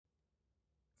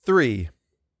3.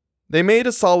 They made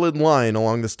a solid line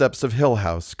along the steps of Hill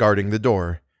House, guarding the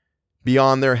door.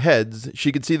 Beyond their heads,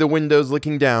 she could see the windows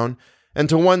looking down, and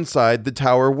to one side the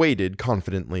tower waited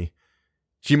confidently.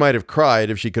 She might have cried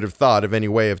if she could have thought of any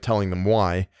way of telling them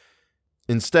why.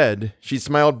 Instead, she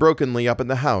smiled brokenly up at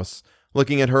the house,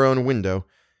 looking at her own window,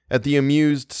 at the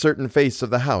amused, certain face of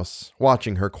the house,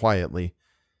 watching her quietly.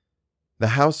 The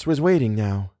house was waiting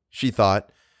now, she thought,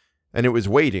 and it was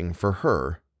waiting for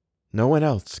her. No one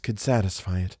else could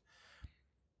satisfy it.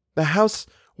 The house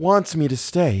wants me to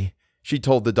stay, she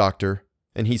told the doctor,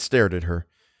 and he stared at her.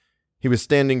 He was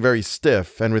standing very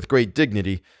stiff and with great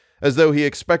dignity, as though he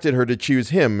expected her to choose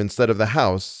him instead of the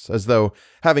house, as though,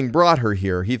 having brought her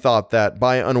here, he thought that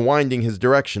by unwinding his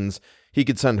directions, he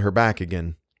could send her back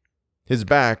again. His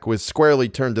back was squarely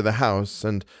turned to the house,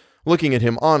 and looking at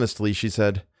him honestly, she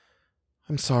said,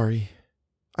 I'm sorry.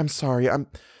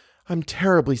 I'm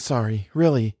terribly sorry,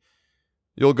 really.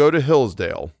 You'll go to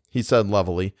Hillsdale, he said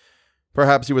levelly.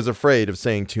 Perhaps he was afraid of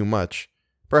saying too much.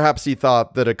 Perhaps he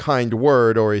thought that a kind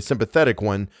word or a sympathetic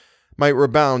one might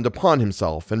rebound upon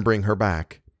himself and bring her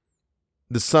back.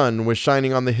 The sun was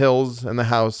shining on the hills and the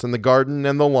house and the garden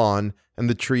and the lawn and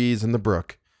the trees and the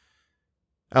brook.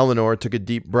 Eleanor took a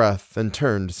deep breath and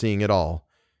turned, seeing it all.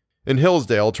 In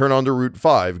Hillsdale, turn onto Route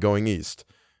 5 going east.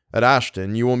 At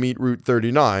Ashton, you will meet Route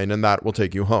 39, and that will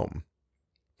take you home.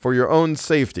 For your own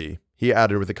safety, he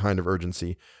added with a kind of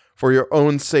urgency, for your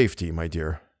own safety, my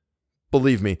dear.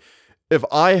 Believe me, if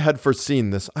I had foreseen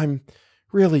this, I'm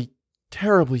really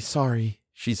terribly sorry,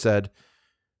 she said.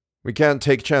 We can't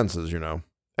take chances, you know.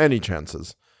 Any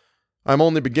chances. I'm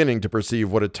only beginning to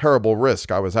perceive what a terrible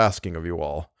risk I was asking of you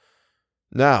all.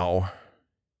 Now,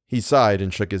 he sighed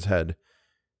and shook his head.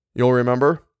 You'll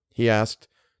remember? He asked.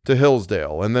 To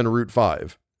Hillsdale, and then Route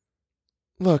 5.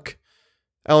 Look,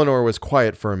 Eleanor was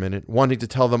quiet for a minute, wanting to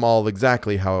tell them all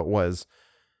exactly how it was.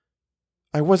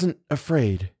 I wasn't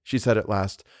afraid, she said at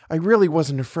last. I really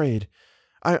wasn't afraid.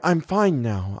 I'm fine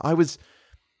now. I was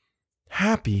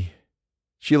happy.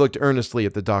 She looked earnestly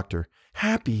at the doctor.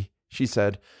 Happy, she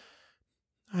said.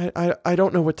 I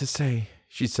don't know what to say,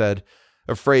 she said,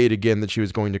 afraid again that she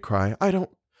was going to cry. I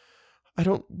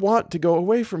don't want to go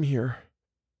away from here.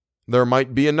 There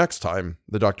might be a next time,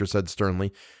 the doctor said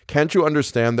sternly. Can't you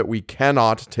understand that we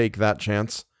cannot take that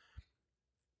chance?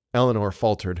 Eleanor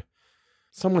faltered.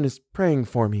 Someone is praying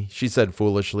for me, she said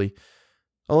foolishly.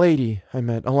 A lady I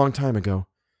met a long time ago.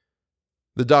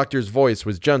 The doctor's voice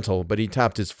was gentle, but he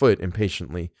tapped his foot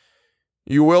impatiently.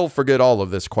 You will forget all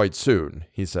of this quite soon,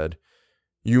 he said.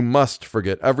 You must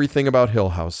forget everything about Hill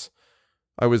House.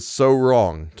 I was so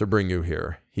wrong to bring you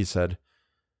here, he said.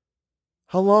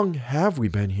 How long have we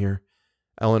been here?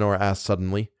 Eleanor asked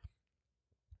suddenly.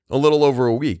 A little over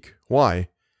a week. Why?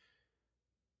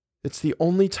 It's the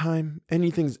only time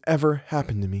anything's ever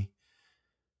happened to me.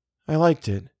 I liked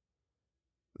it.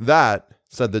 That,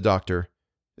 said the doctor,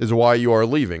 is why you are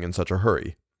leaving in such a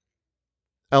hurry.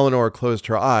 Eleanor closed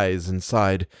her eyes and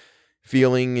sighed,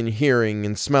 feeling and hearing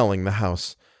and smelling the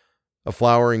house. A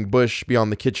flowering bush beyond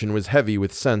the kitchen was heavy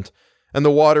with scent, and the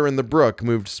water in the brook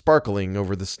moved sparkling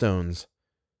over the stones.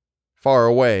 Far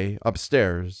away,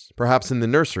 upstairs, perhaps in the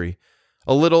nursery,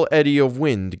 a little eddy of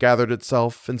wind gathered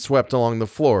itself and swept along the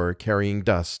floor, carrying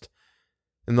dust.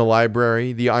 In the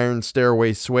library, the iron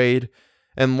stairway swayed,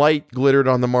 and light glittered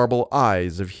on the marble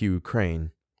eyes of Hugh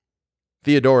Crane.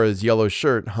 Theodora's yellow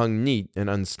shirt hung neat and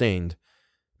unstained.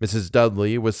 Mrs.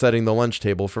 Dudley was setting the lunch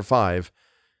table for 5.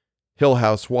 Hill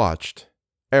House watched,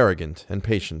 arrogant and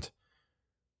patient.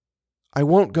 I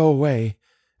won't go away,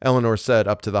 Eleanor said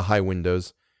up to the high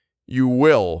windows. You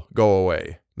will go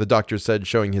away, the doctor said,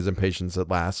 showing his impatience at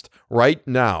last. Right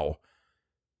now.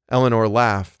 Eleanor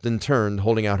laughed and turned,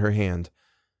 holding out her hand.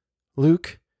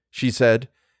 Luke, she said,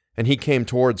 and he came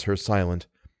towards her silent.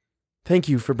 Thank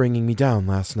you for bringing me down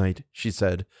last night, she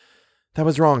said. That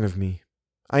was wrong of me.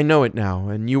 I know it now,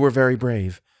 and you were very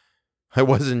brave. I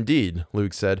was indeed,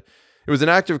 Luke said. It was an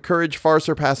act of courage far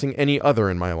surpassing any other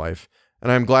in my life,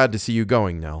 and I am glad to see you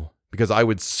going, Nell, because I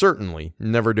would certainly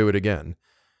never do it again.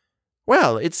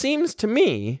 Well, it seems to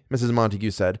me, Mrs.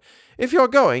 Montague said, if you're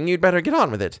going, you'd better get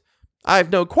on with it.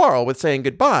 I've no quarrel with saying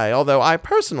goodbye, although I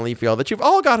personally feel that you've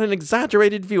all got an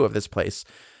exaggerated view of this place.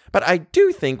 But I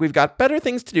do think we've got better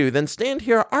things to do than stand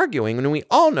here arguing when we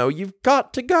all know you've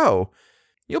got to go.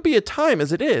 You'll be a time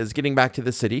as it is getting back to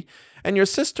the city, and your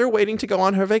sister waiting to go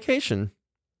on her vacation.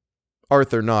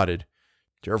 Arthur nodded.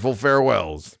 Cheerful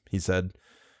farewells, he said.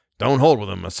 Don't hold with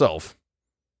them myself.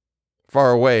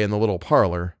 Far away in the little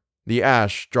parlor, the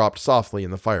ash dropped softly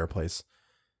in the fireplace.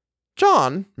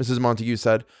 John, Mrs. Montague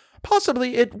said,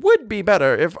 possibly it would be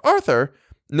better if Arthur—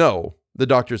 No, the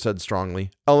doctor said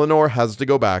strongly. Eleanor has to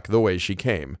go back the way she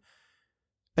came.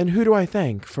 And who do I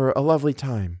thank for a lovely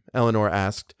time? Eleanor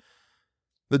asked.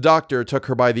 The doctor took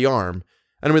her by the arm,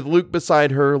 and with Luke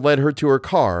beside her, led her to her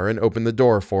car and opened the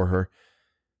door for her.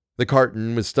 The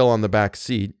carton was still on the back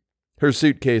seat. Her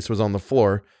suitcase was on the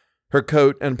floor, her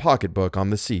coat and pocketbook on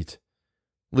the seat.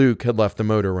 Luke had left the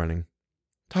motor running.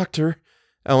 Doctor,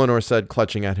 Eleanor said,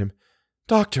 clutching at him.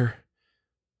 Doctor.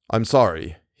 I'm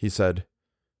sorry, he said.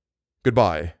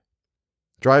 Goodbye.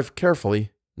 Drive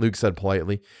carefully, Luke said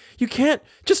politely. You can't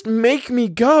just make me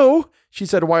go, she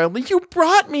said wildly. You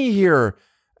brought me here.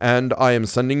 And I am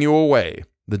sending you away,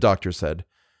 the doctor said.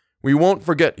 We won't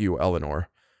forget you, Eleanor.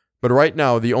 But right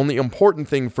now, the only important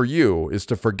thing for you is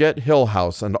to forget Hill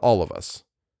House and all of us.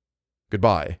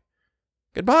 Goodbye.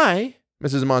 Goodbye,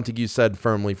 Mrs. Montague said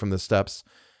firmly from the steps,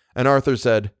 and Arthur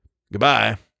said,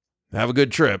 Goodbye. Have a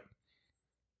good trip.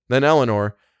 Then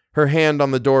Eleanor, her hand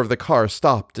on the door of the car,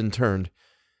 stopped and turned.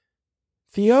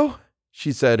 Theo?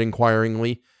 She said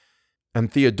inquiringly,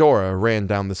 and Theodora ran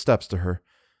down the steps to her.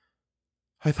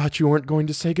 I thought you weren't going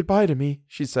to say goodbye to me,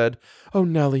 she said. Oh,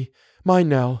 Nellie, my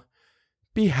Nell.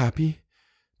 Be happy.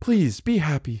 Please, be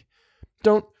happy.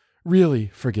 Don't really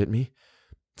forget me.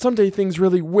 Someday things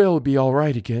really will be all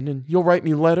right again, and you'll write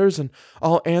me letters, and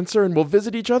I'll answer, and we'll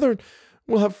visit each other, and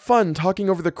we'll have fun talking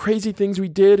over the crazy things we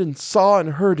did and saw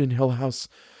and heard in Hill House.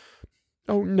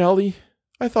 Oh, Nellie,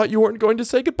 I thought you weren't going to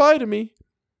say goodbye to me.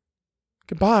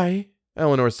 Goodbye,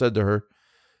 Eleanor said to her.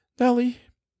 Nellie,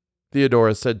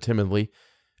 Theodora said timidly,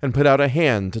 and put out a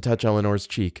hand to touch Eleanor's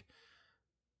cheek.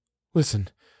 Listen,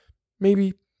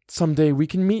 maybe someday we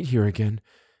can meet here again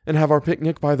and have our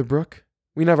picnic by the brook.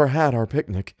 We never had our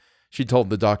picnic, she told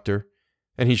the doctor,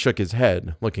 and he shook his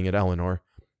head, looking at Eleanor.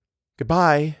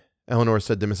 Goodbye, Eleanor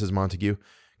said to Mrs. Montague.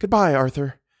 Goodbye,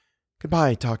 Arthur.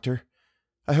 Goodbye, doctor.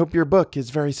 I hope your book is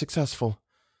very successful.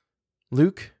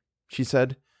 Luke, she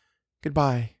said,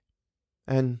 goodbye,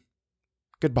 and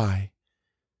goodbye.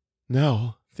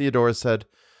 Nell, Theodora said,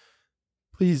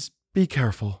 please be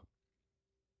careful.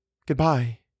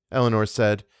 Goodbye, Eleanor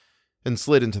said, and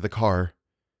slid into the car.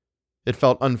 It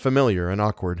felt unfamiliar and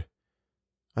awkward.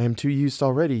 I am too used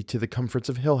already to the comforts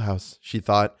of Hill House, she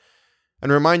thought,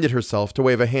 and reminded herself to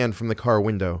wave a hand from the car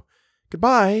window.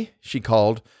 Goodbye, she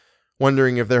called,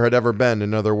 wondering if there had ever been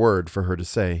another word for her to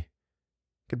say.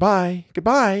 Goodbye,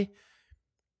 goodbye.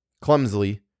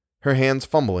 Clumsily, her hands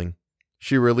fumbling,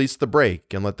 she released the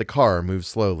brake and let the car move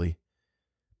slowly.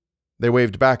 They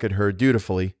waved back at her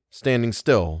dutifully, standing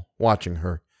still, watching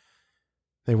her.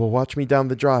 They will watch me down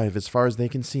the drive as far as they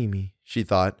can see me, she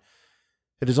thought.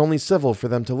 It is only civil for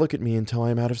them to look at me until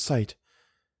I am out of sight.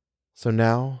 So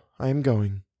now I am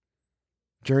going.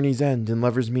 Journeys end in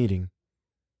lovers' meeting.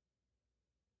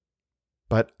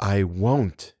 But I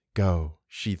won't go,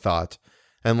 she thought,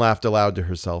 and laughed aloud to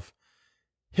herself.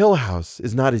 Hill House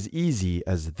is not as easy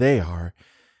as they are.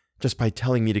 Just by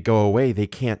telling me to go away, they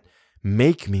can't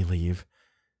make me leave.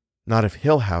 Not if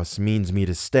Hill House means me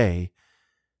to stay.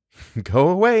 Go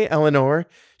away, Eleanor,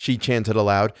 she chanted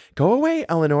aloud. Go away,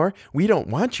 Eleanor. We don't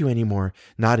want you anymore.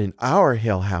 Not in our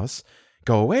Hill House.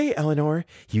 Go away, Eleanor.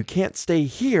 You can't stay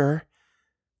here.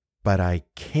 But I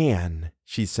can,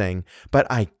 she sang. But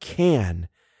I can.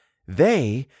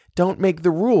 They don't make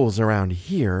the rules around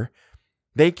here.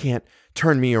 They can't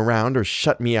turn me around or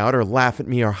shut me out or laugh at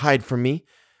me or hide from me.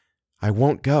 I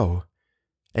won't go.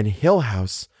 And Hill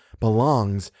House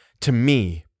belongs to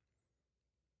me.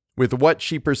 With what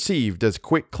she perceived as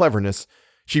quick cleverness,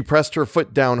 she pressed her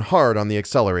foot down hard on the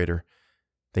accelerator.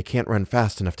 They can't run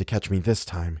fast enough to catch me this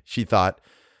time, she thought,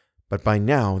 but by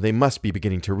now they must be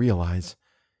beginning to realize.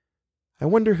 I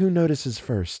wonder who notices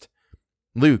first.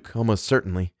 Luke, almost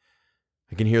certainly.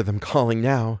 I can hear them calling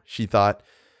now, she thought,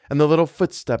 and the little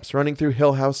footsteps running through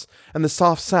Hill House and the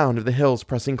soft sound of the hills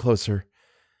pressing closer.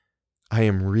 I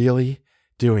am really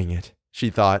doing it, she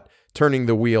thought, turning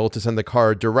the wheel to send the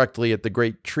car directly at the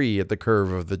great tree at the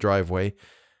curve of the driveway.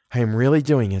 I am really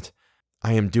doing it.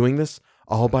 I am doing this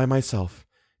all by myself.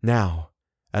 Now,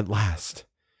 at last.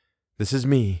 This is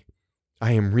me.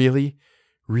 I am really,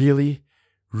 really,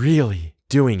 really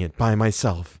doing it by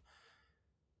myself.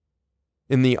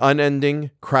 In the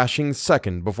unending, crashing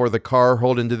second before the car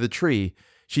rolled into the tree,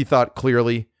 she thought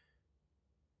clearly,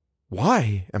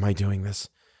 why am I doing this?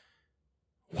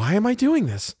 Why am I doing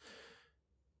this?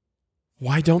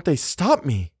 Why don't they stop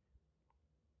me?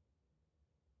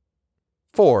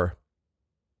 4.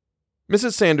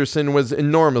 Mrs. Sanderson was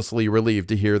enormously relieved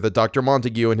to hear that Dr.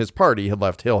 Montague and his party had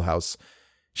left Hill House.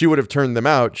 She would have turned them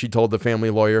out, she told the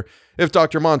family lawyer, if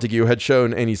Dr. Montague had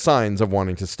shown any signs of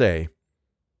wanting to stay.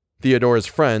 Theodora's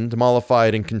friend,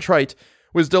 mollified and contrite,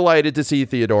 was delighted to see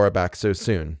Theodora back so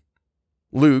soon.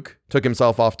 Luke took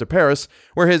himself off to Paris,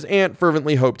 where his aunt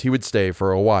fervently hoped he would stay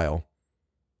for a while.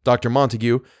 Dr.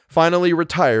 Montague finally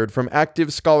retired from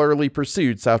active scholarly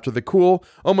pursuits after the cool,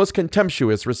 almost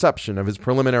contemptuous reception of his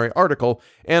preliminary article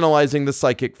analyzing the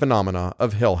psychic phenomena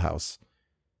of Hill House.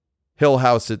 Hill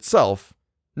House itself,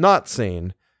 not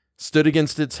sane, stood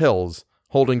against its hills,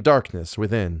 holding darkness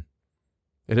within.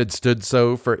 It had stood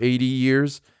so for 80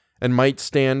 years, and might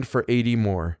stand for 80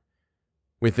 more.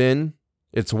 Within,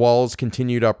 its walls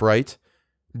continued upright,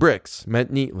 bricks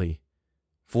met neatly,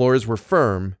 floors were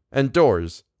firm, and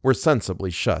doors were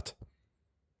sensibly shut.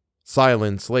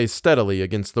 Silence lay steadily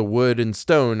against the wood and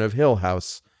stone of Hill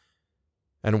House,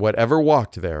 and whatever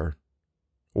walked there,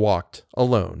 walked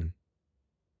alone.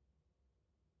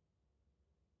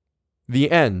 The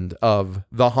end of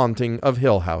The Haunting of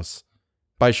Hill House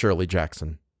by Shirley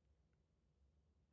Jackson.